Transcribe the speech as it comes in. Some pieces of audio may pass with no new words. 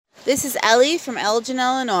This is Ellie from Elgin,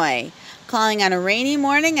 Illinois, calling on a rainy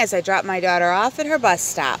morning as I drop my daughter off at her bus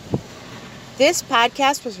stop. This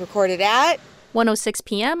podcast was recorded at 1:06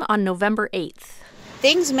 p.m. on November 8th.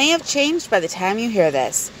 Things may have changed by the time you hear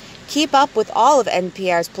this. Keep up with all of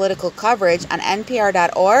NPR's political coverage on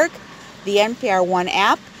npr.org, the NPR One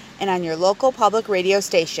app, and on your local public radio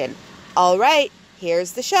station. All right,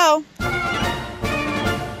 here's the show.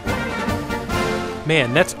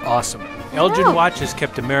 Man, that's awesome. Elgin Watch has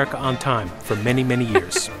kept America on time for many, many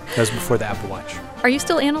years. That was before the Apple Watch. Are you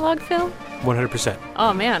still analog, Phil? 100%.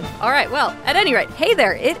 Oh, man. All right. Well, at any rate, hey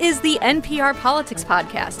there. It is the NPR Politics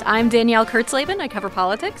Podcast. I'm Danielle Kurtzleben. I cover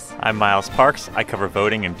politics. I'm Miles Parks. I cover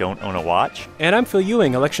voting and don't own a watch. And I'm Phil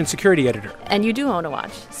Ewing, election security editor. And you do own a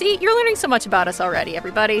watch. See, you're learning so much about us already,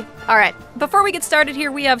 everybody. All right. Before we get started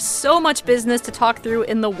here, we have so much business to talk through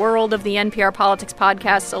in the world of the NPR Politics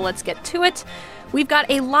Podcast, so let's get to it. We've got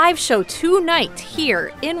a live show tonight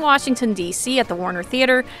here in Washington, D.C. at the Warner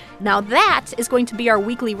Theater. Now that is going to be our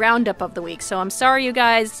weekly roundup of the week. So I'm sorry, you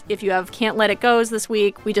guys, if you have Can't Let It Go's this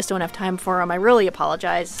week. We just don't have time for them. I really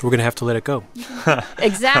apologize. We're going to have to let it go.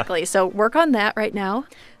 Exactly. So work on that right now.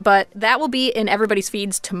 But that will be in everybody's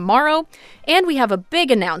feeds tomorrow. And we have a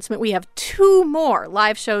big announcement. We have 2 more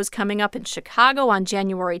live shows coming up in Chicago on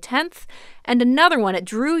January 10th and another one at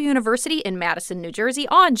Drew University in Madison, New Jersey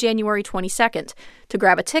on January 22nd. To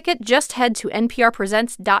grab a ticket, just head to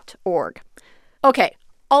nprpresents.org. Okay.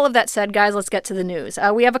 All of that said, guys, let's get to the news.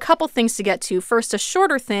 We have a couple things to get to. First, a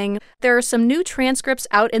shorter thing. There are some new transcripts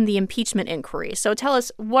out in the impeachment inquiry. So tell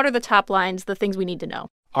us, what are the top lines, the things we need to know?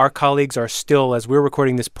 Our colleagues are still, as we're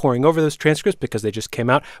recording this, poring over those transcripts because they just came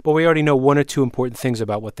out, but we already know 1 or 2 important things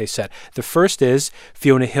about what they said. The first is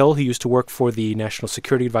Fiona Hill, who used to work for the National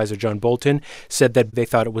Security Advisor John Bolton, said that they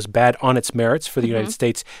thought it was bad on its merits for the United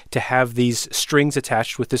States to have these strings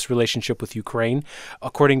attached with this relationship with Ukraine.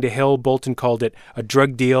 According to Hill, Bolton called it a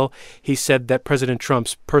drug deal. He said that President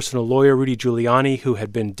Trump's personal lawyer, Rudy Giuliani, who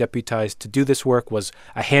had been deputized to do this work, was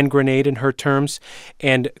a hand grenade in her terms.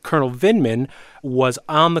 And Colonel Vindman was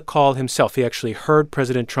on the call himself. He actually heard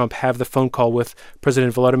President Trump have the phone call with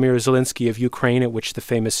President Volodymyr Zelensky of Ukraine, at which the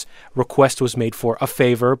famous request was made for a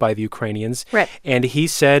favor by the Ukrainians. Right. And he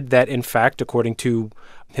said that, in fact, according to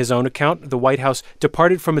his own account, the White House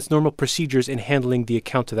departed from its normal procedures in handling the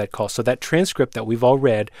account of that call. So that transcript that we've all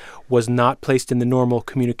read was not placed in the normal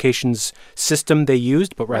communications system they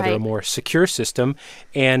used, but rather a more secure system.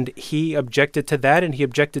 And he objected to that, and he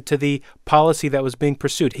objected to the policy that was being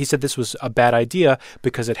pursued. He said this was a bad idea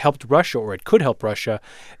because it helped Russia, or it could help Russia,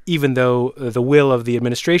 even though the will of the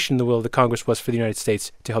administration, the will of the Congress was for the United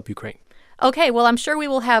States to help Ukraine. Okay, well, I'm sure we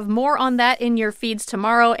will have more on that in your feeds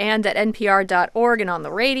tomorrow and at npr.org and on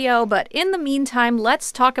the radio. But in the meantime,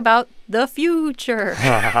 let's talk about the future.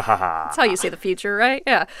 That's how you say the future, right?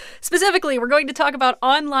 Yeah. Specifically, we're going to talk about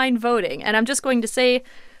online voting. And I'm just going to say,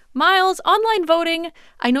 Miles, online voting,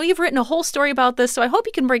 I know you've written a whole story about this, so I hope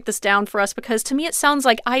you can break this down for us, because to me it sounds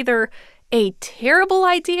like either a terrible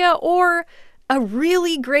idea or a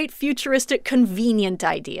really great, futuristic, convenient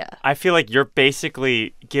idea. I feel like you're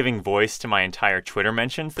basically giving voice to my entire Twitter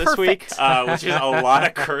mentions this week, which is a lot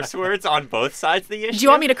of curse words on both sides of the issue. Do you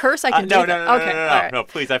want me to curse? I can do that. No,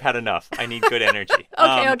 please, I've had enough. I need good energy.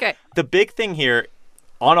 Okay. The big thing here,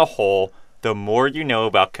 on a whole, the more you know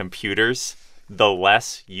about computers, the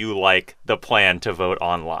less you like the plan to vote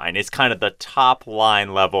online. It's kind of the top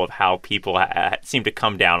line level of how people seem to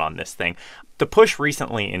come down on this thing. The push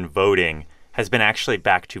recently in voting has been actually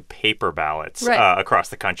back to paper ballots across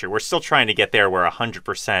the country. We're still trying to get there where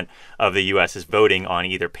 100% of the U.S. is voting on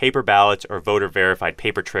either paper ballots or voter-verified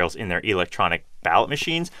paper trails in their electronic ballot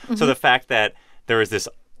machines. So the fact that there is this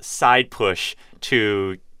side push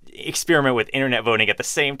to experiment with internet voting at the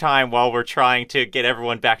same time while we're trying to get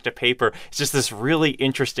everyone back to paper, it's just this really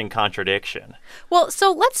interesting contradiction. Well,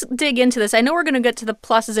 so let's dig into this. I know we're going to get to the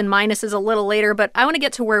pluses and minuses a little later, but I want to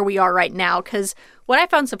get to where we are right now, because what I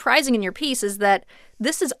found surprising in your piece is that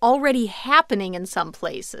this is already happening in some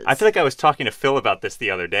places. I feel like I was talking to Phil about this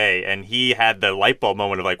the other day, and he had the light bulb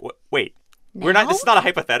moment of like, wait, this is not a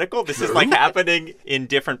hypothetical? This is like happening in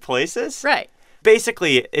different places? Right.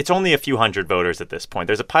 Basically, it's only a few hundred voters at this point.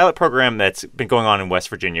 There's a pilot program that's been going on in West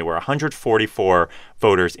Virginia where 144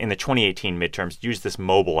 voters in the 2018 midterms used this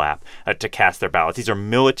mobile app to cast their ballots. These are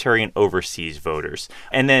military and overseas voters.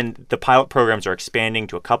 And then the pilot programs are expanding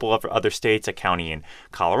to a couple of other states, a county in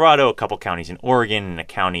Colorado, a couple counties in Oregon, and a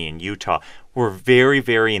county in Utah. we're very,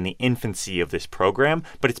 very in the infancy of this program,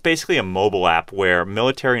 but it's basically a mobile app where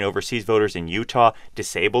military and overseas voters in Utah,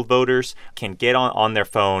 disabled voters, can get on their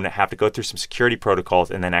phone, have to go through some security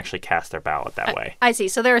protocols, and then actually cast their ballot that way. I see.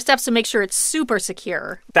 So there are steps to make sure it's super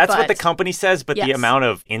secure. That's what the company says, but yes. The amount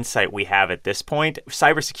of insight we have at this point,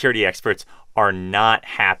 cybersecurity experts are not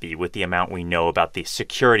happy with the amount we know about the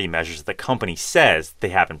security measures the company says they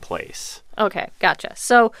have in place. Okay, gotcha.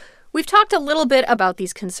 So we've talked a little bit about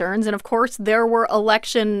these concerns, and of course, there were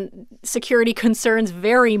election security concerns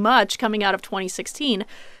very much coming out of 2016.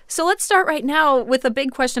 So let's start right now with a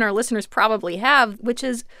big question our listeners probably have, which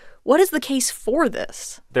is, what is the case for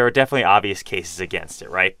this? There are definitely obvious cases against it,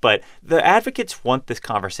 right? But the advocates want this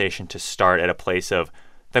conversation to start at a place of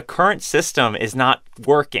the current system is not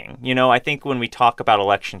working. You know, I think when we talk about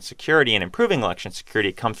election security and improving election security,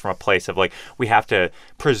 it comes from a place of like, we have to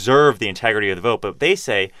preserve the integrity of the vote. But they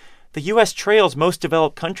say the U.S. trails most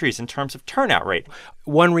developed countries in terms of turnout rate.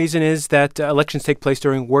 One reason is that elections take place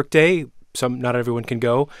during workday. Not everyone can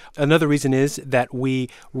go. Another reason is that we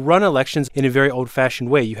run elections in a very old-fashioned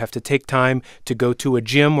way. You have to take time to go to a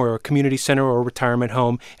gym or a community center or a retirement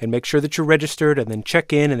home and make sure that you're registered and then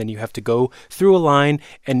check in, and then you have to go through a line.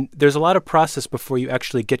 And there's a lot of process before you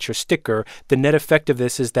actually get your sticker. The net effect of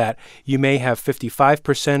this is that you may have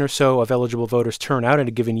 55% or so of eligible voters turn out in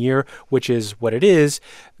a given year, which is what it is.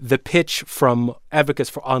 The pitch from advocates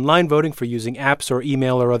for online voting, for using apps or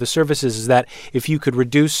email or other services, is that if you could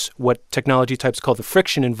reduce what technology types call the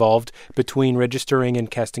friction involved between registering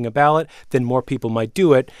and casting a ballot, then more people might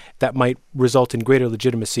do it. That might result in greater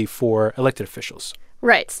legitimacy for elected officials.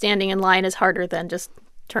 Right. Standing in line is harder than just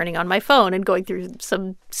turning on my phone and going through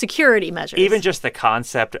some security measures. Even just the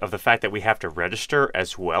concept of the fact that we have to register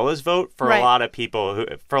as well as vote for right. a lot of people,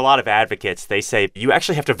 for a lot of advocates, they say you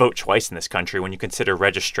actually have to vote twice in this country when you consider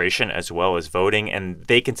registration as well as voting. And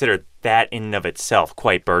they consider that in and of itself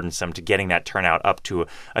quite burdensome to getting that turnout up to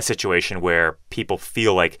a situation where people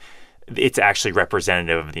feel like it's actually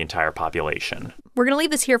representative of the entire population. We're going to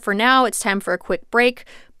leave this here for now. It's time for a quick break.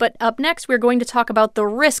 But up next, we're going to talk about the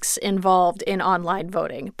risks involved in online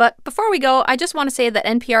voting. But before we go, I just want to say that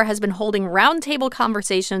NPR has been holding roundtable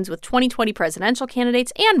conversations with 2020 presidential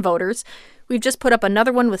candidates and voters. We've just put up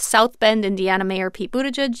another one with South Bend, Indiana Mayor Pete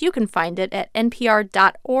Buttigieg. You can find it at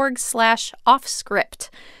npr.org/offscript.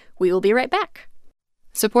 We will be right back.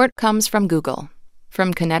 Support comes from Google.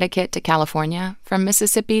 From Connecticut to California, from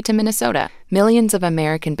Mississippi to Minnesota, millions of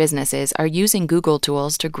American businesses are using Google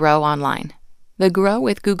tools to grow online. The Grow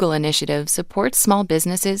with Google initiative supports small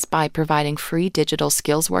businesses by providing free digital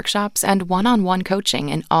skills workshops and one-on-one coaching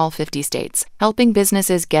in all 50 states, helping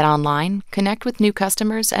businesses get online, connect with new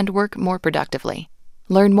customers, and work more productively.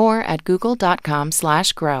 Learn more at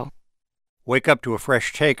google.com/grow. Wake up to a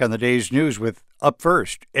fresh take on the day's news with Up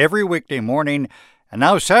First every weekday morning, and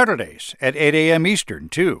now Saturdays at 8 a.m. Eastern,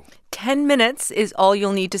 too. 10 minutes is all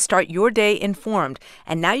you'll need to start your day informed.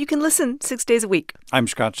 And now you can listen 6 days a week. I'm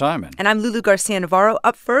Scott Simon. And I'm Lulu Garcia-Navarro.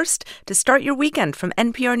 Up first to start your weekend from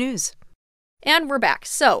NPR News. And we're back.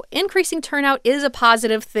 So, increasing turnout is a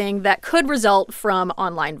positive thing that could result from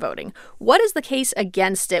online voting. What is the case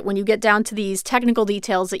against it when you get down to these technical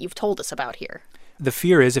details that you've told us about here? The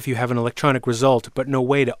fear is if you have an electronic result but no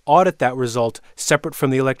way to audit that result separate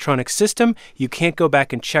from the electronic system, you can't go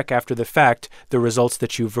back and check after the fact the results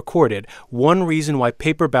that you've recorded. One reason why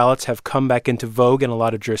paper ballots have come back into vogue in a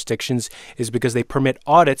lot of jurisdictions is because they permit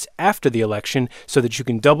audits after the election so that you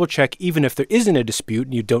can double check, even if there isn't a dispute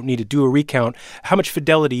and you don't need to do a recount, how much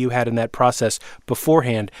fidelity you had in that process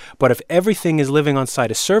beforehand. But if everything is living on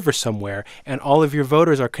site a server somewhere and all of your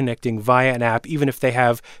voters are connecting via an app, even if they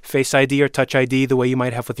have Face ID or Touch ID, the way you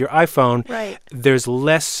might have with your iPhone, right, there's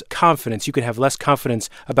less confidence. You can have less confidence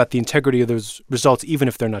about the integrity of those results, even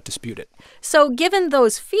if they're not disputed. So given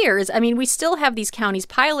those fears, I mean, we still have these counties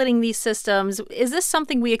piloting these systems. Is this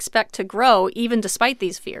something we expect to grow, even despite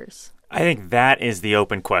these fears? I think that is the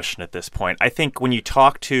open question at this point. I think when you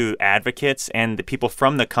talk to advocates and the people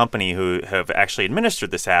from the company who have actually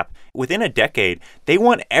administered this app, within a decade, they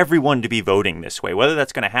want everyone to be voting this way. Whether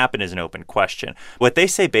that's going to happen is an open question. What they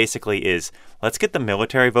say basically is, let's get the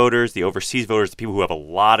military voters, the overseas voters, the people who have a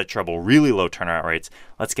lot of trouble, really low turnout rates,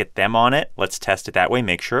 let's get them on it. Let's test it that way,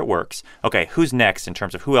 make sure it works. Okay, who's next in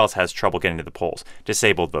terms of who else has trouble getting to the polls?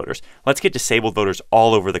 Disabled voters. Let's get disabled voters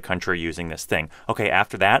all over the country using this thing. Okay,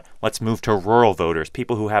 after that, let's move to rural voters,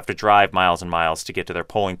 people who have to drive miles and miles to get to their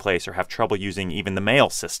polling place or have trouble using even the mail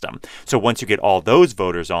system. So once you get all those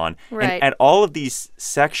voters on, right, and at all of these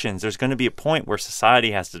sections, there's going to be a point where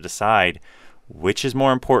society has to decide which is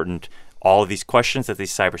more important, all of these questions that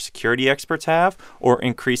these cybersecurity experts have, or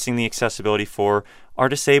increasing the accessibility for our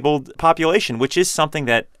disabled population, which is something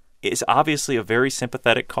that is obviously a very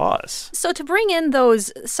sympathetic cause. So to bring in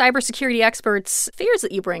those cybersecurity experts' fears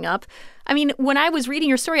that you bring up, I mean, when I was reading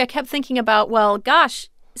your story, I kept thinking about, well, gosh,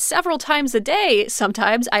 several times a day,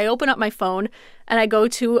 sometimes I open up my phone and I go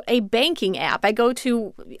to a banking app. I go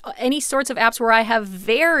to any sorts of apps where I have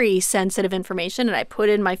very sensitive information and I put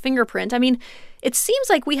in my fingerprint. I mean, it seems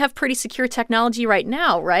like we have pretty secure technology right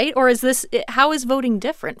now, right? Or how is voting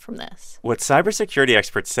different from this? What cybersecurity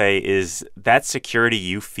experts say is that security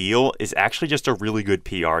you feel is actually just a really good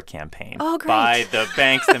PR campaign by the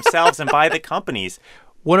banks themselves and by the companies.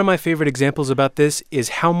 One of my favorite examples about this is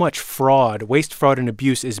how much fraud, waste, fraud, and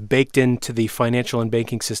abuse is baked into the financial and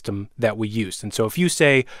banking system that we use. And so if you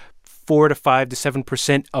say 4 to 5 to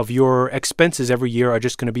 7% of your expenses every year are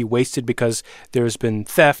just going to be wasted because there's been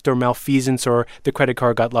theft or malfeasance or the credit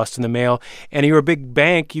card got lost in the mail, and you're a big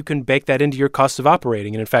bank, you can bake that into your cost of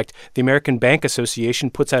operating. And in fact, the American Bank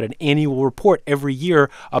Association puts out an annual report every year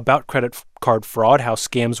about credit card fraud, how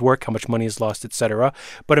scams work, how much money is lost, etc.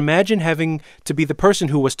 But imagine having to be the person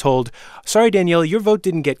who was told, sorry, Danielle, your vote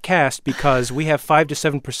didn't get cast because we have 5 to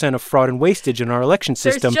 7% of fraud and wastage in our election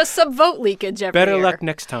system. There's just some vote leakage every Better year. luck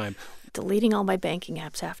next time. Deleting all my banking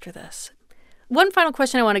apps after this. One final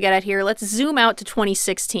question I want to get at here. Let's zoom out to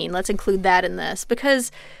 2016. Let's include that in this,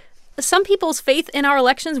 because some people's faith in our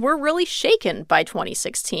elections were really shaken by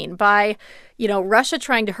 2016, by, Russia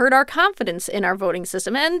trying to hurt our confidence in our voting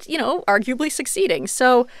system and, arguably succeeding.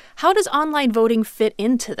 So how does online voting fit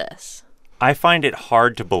into this? I find it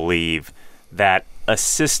hard to believe that a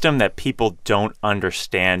system that people don't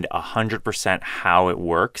understand 100% how it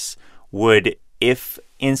works would, if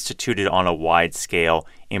instituted on a wide scale,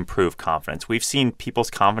 improve confidence. We've seen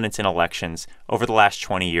people's confidence in elections over the last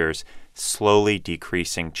 20 years slowly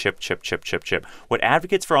decreasing, chip. What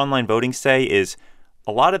advocates for online voting say is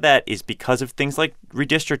a lot of that is because of things like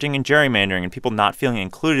redistricting and gerrymandering and people not feeling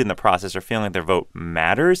included in the process or feeling like their vote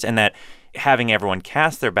matters, and that having everyone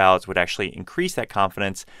cast their ballots would actually increase that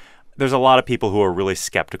confidence. There's a lot of people who are really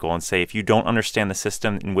skeptical and say if you don't understand the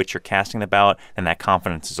system in which you're casting the ballot, then that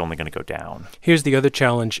confidence is only going to go down. Here's the other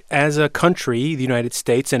challenge. As a country, the United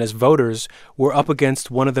States, and as voters, we're up against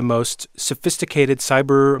one of the most sophisticated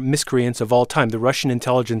cyber miscreants of all time, the Russian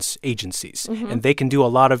intelligence agencies. Mm-hmm. And they can do a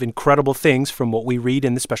lot of incredible things from what we read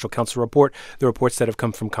in the special counsel report, the reports that have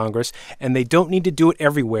come from Congress. And they don't need to do it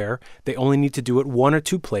everywhere. They only need to do it 1 or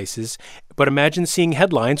 2 places. But imagine seeing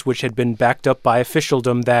headlines which had been backed up by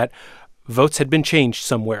officialdom that votes had been changed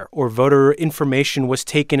somewhere, or voter information was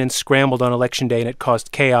taken and scrambled on Election Day and it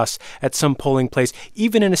caused chaos at some polling place,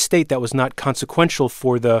 even in a state that was not consequential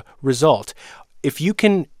for the result. If you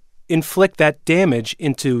can inflict that damage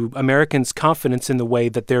into Americans' confidence in the way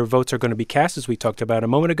that their votes are going to be cast, as we talked about a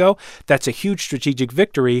moment ago, that's a huge strategic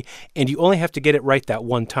victory, and you only have to get it right that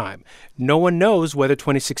one time. No one knows whether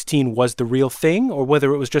 2016 was the real thing or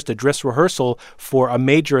whether it was just a dress rehearsal for a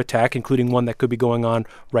major attack, including one that could be going on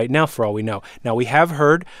right now for all we know. Now, we have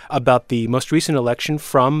heard about the most recent election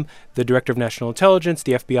from the Director of National Intelligence,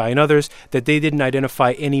 the FBI, and others, that they didn't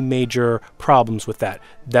identify any major problems with that.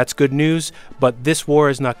 That's good news, but this war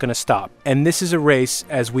is not going to stop. And this is a race,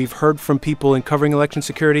 as we've heard from people in covering election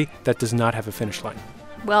security, that does not have a finish line.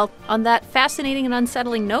 Well, on that fascinating and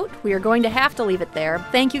unsettling note, we are going to have to leave it there.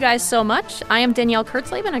 Thank you guys so much. I am Danielle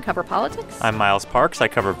Kurtzleben. I cover politics. I'm Miles Parks. I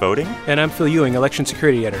cover voting. And I'm Phil Ewing, election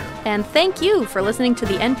security editor. And thank you for listening to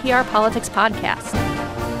the NPR Politics Podcast.